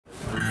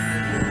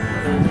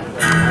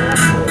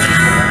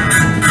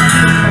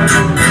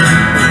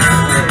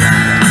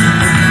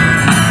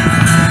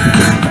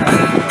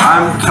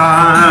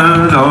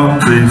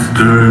this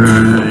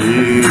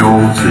dirty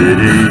old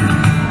city.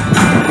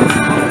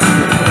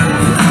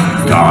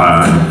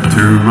 Got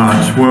too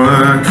much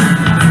work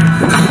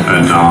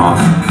and not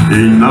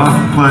enough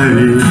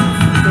play.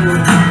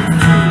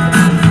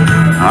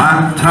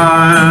 I'm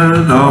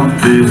tired of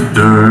this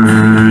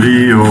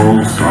dirty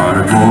old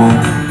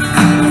sidewalk.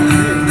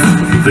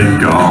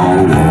 Think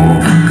I'll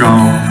walk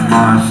off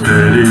my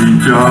steady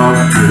job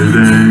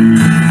today.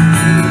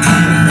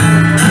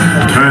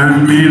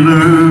 Turn me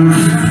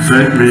loose,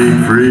 set me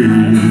free,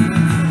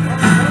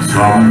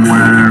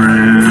 somewhere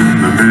in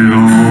the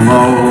middle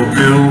of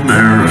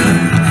Millmerran.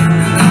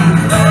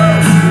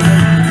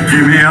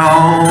 Give me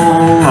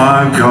all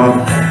I've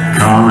got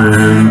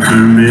coming to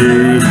me,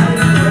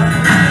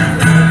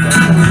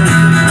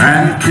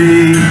 and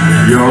keep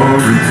your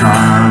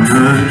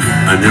retirement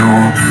and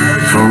your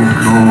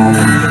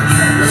so-called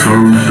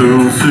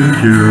social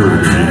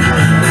security.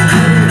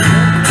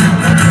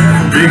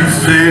 Big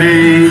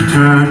city,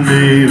 turn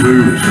me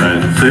loose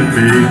and set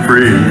me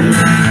free.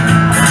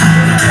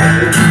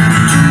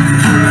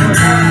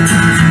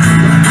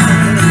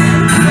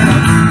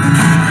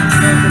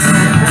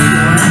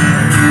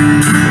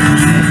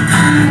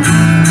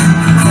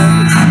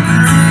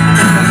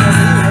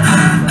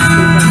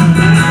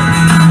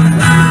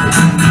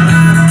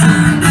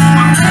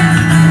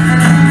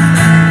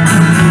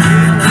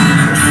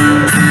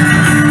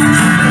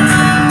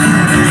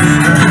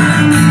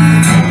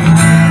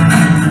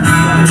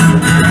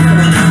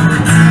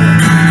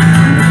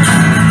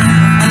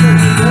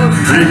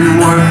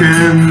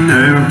 Working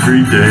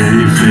every day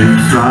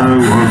since I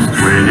was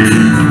 20,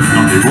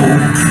 nothing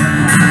more.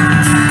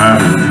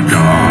 Haven't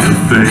got a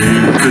thing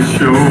to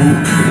show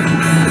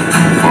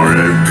for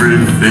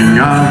everything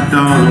I've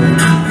done.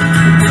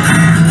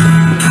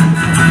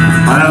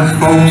 I have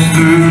folks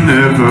who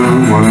never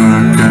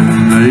work and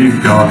they've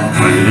got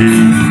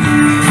plenty.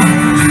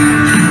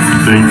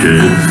 Think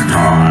it's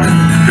time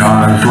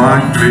guys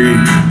like me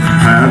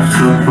have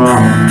some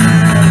fun.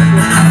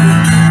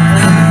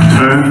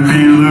 Turn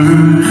me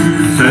loose,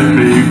 set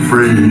me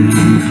free,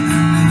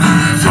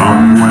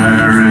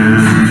 somewhere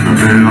in the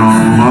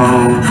middle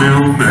of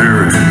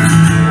Millmerran.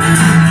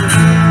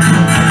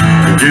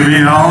 Give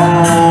me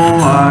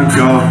all I've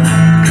got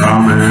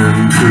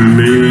coming to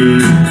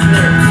me,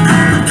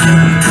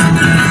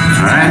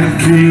 and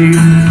keep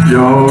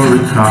your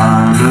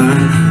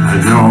retirement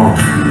and your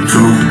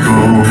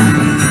so-called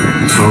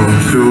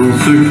social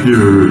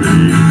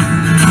security.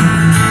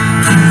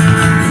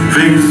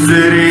 Big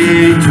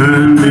city,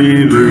 turn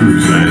me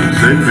loose and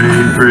set me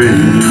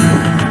free.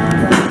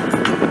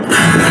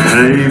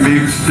 Hey,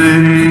 big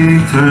city,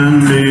 turn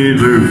me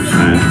loose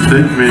and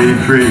set me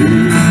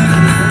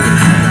free.